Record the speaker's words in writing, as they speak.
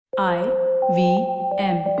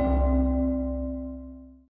IVM.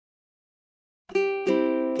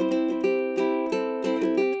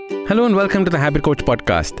 Hello and welcome to the Habit Coach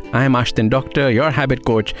podcast. I am Ashton Doctor, your habit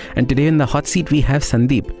coach, and today in the hot seat we have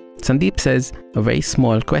Sandeep. Sandeep says a very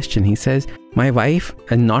small question. He says, my wife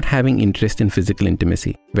is not having interest in physical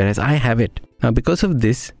intimacy, whereas I have it. Now because of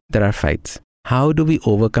this, there are fights. How do we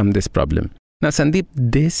overcome this problem? Now Sandeep,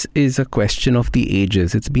 this is a question of the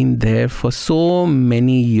ages. It's been there for so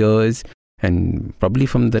many years and probably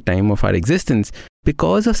from the time of our existence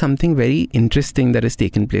because of something very interesting that has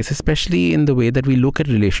taken place, especially in the way that we look at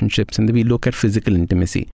relationships and that we look at physical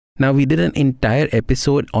intimacy. Now, we did an entire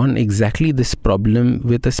episode on exactly this problem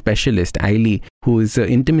with a specialist, Ailey, who is an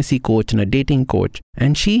intimacy coach and a dating coach.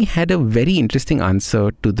 And she had a very interesting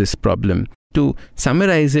answer to this problem. To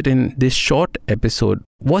summarize it in this short episode,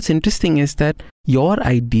 what's interesting is that your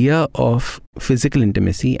idea of physical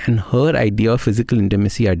intimacy and her idea of physical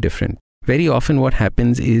intimacy are different. Very often what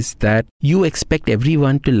happens is that you expect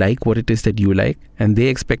everyone to like what it is that you like, and they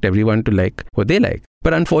expect everyone to like what they like.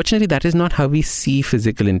 But unfortunately, that is not how we see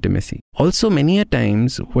physical intimacy. Also, many a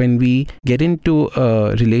times when we get into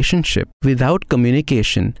a relationship without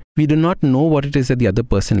communication, we do not know what it is that the other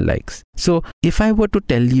person likes. So if I were to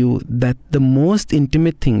tell you that the most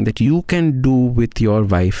intimate thing that you can do with your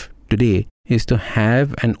wife today is to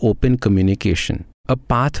have an open communication, a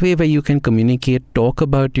pathway where you can communicate, talk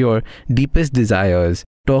about your deepest desires,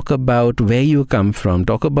 talk about where you come from,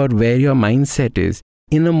 talk about where your mindset is,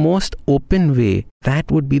 in a most open way,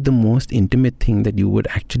 that would be the most intimate thing that you would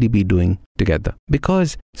actually be doing together.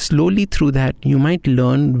 Because slowly through that, you might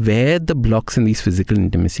learn where the blocks in these physical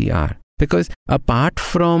intimacy are. Because apart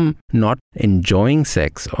from not enjoying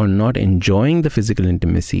sex or not enjoying the physical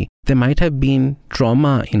intimacy, there might have been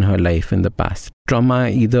trauma in her life in the past. Trauma,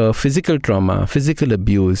 either physical trauma, physical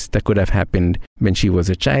abuse that could have happened when she was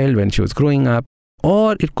a child, when she was growing up,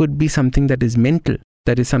 or it could be something that is mental.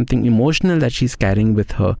 That is something emotional that she's carrying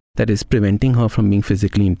with her that is preventing her from being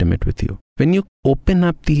physically intimate with you. When you open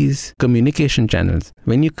up these communication channels,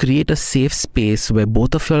 when you create a safe space where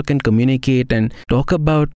both of y'all can communicate and talk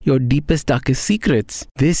about your deepest, darkest secrets,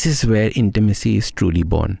 this is where intimacy is truly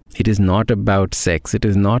born. It is not about sex. It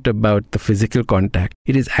is not about the physical contact.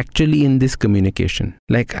 It is actually in this communication.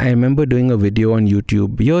 Like I remember doing a video on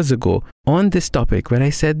YouTube years ago on this topic where I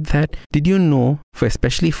said that, did you know,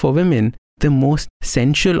 especially for women, the most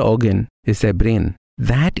sensual organ is their brain.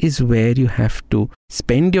 That is where you have to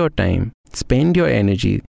spend your time, spend your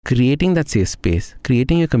energy, creating that safe space,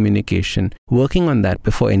 creating your communication, working on that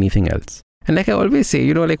before anything else. And like I always say,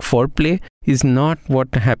 foreplay is not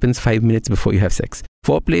what happens 5 minutes before you have sex.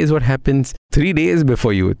 Foreplay is what happens 3 days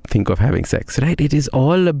before you think of having sex, right? It is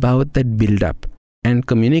all about that build-up. And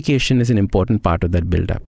communication is an important part of that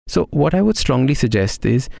build-up. So what I would strongly suggest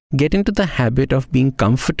is get into the habit of being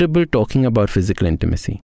comfortable talking about physical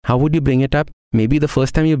intimacy. How would you bring it up? Maybe the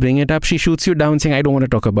first time you bring it up, she shoots you down saying, I don't want to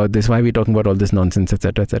talk about this. Why are we talking about all this nonsense,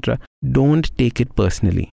 etc., etc. Don't take it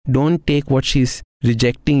personally. Don't take what she's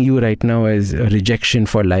rejecting you right now as a rejection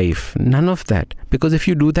for life. None of that. Because if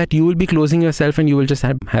you do that, you will be closing yourself and you will just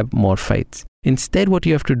have more fights. Instead, what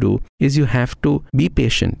you have to do is you have to be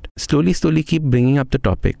patient. Slowly keep bringing up the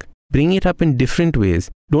topic. Bring it up in different ways.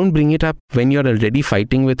 Don't bring it up when you're already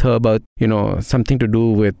fighting with her about, something to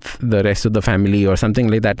do with the rest of the family or something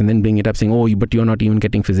like that, and then bring it up saying, oh, but you're not even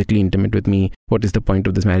getting physically intimate with me. What is the point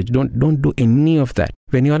of this marriage? Don't do any of that.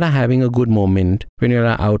 When you all are having a good moment, when you all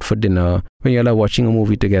are out for dinner, when you all are watching a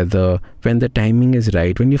movie together, when the timing is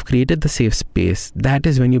right, when you've created the safe space, that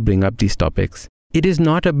is when you bring up these topics. It is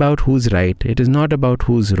not about who's right. It is not about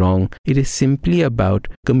who's wrong. It is simply about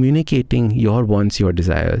communicating your wants, your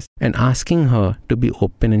desires, and asking her to be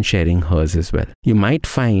open and sharing hers as well. You might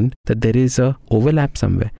find that there is a overlap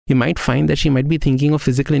somewhere. You might find that she might be thinking of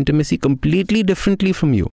physical intimacy completely differently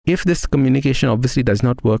from you. If this communication obviously does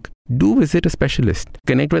not work, do visit a specialist.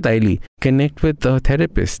 Connect with Ailey. Connect with a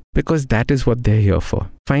therapist, because that is what they're here for.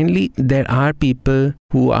 Finally, there are people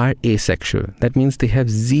who are asexual. That means they have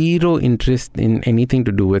zero interest in anything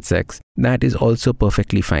to do with sex. That is also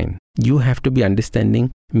perfectly fine. You have to be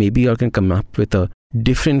understanding. Maybe you can come up with a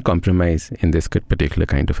different compromise in this particular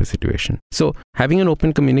kind of a situation. So having an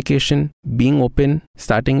open communication, being open,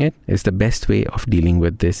 starting it is the best way of dealing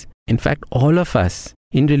with this. In fact, all of us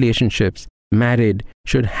in relationships, married,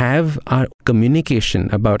 should have our communication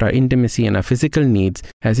about our intimacy and our physical needs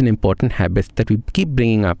as an important habit that we keep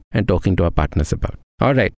bringing up and talking to our partners about.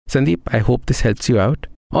 All right, Sandeep, I hope this helps you out.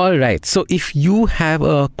 All right. So if you have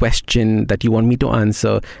a question that you want me to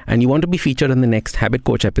answer and you want to be featured on the next Habit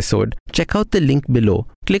Coach episode, check out the link below,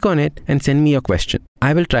 click on it and send me your question.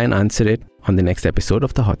 I will try and answer it on the next episode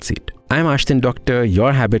of The Hot Seat. I'm Ashton Doctor,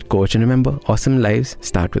 your habit coach. And remember, awesome lives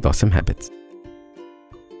start with awesome habits.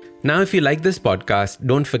 Now, if you like this podcast,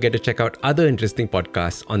 don't forget to check out other interesting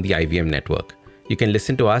podcasts on the IVM network. You can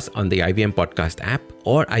listen to us on the IVM Podcast app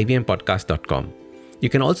or ivmpodcast.com. You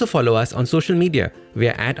can also follow us on social media. We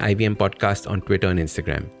are at IVM Podcast on Twitter and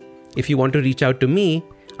Instagram. If you want to reach out to me,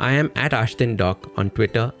 I am at Ashton Doc on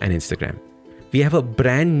Twitter and Instagram. We have a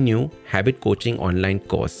brand new habit coaching online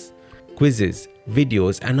course, quizzes,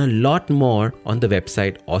 videos, and a lot more on the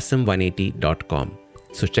website awesome180.com.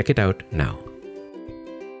 So check it out now.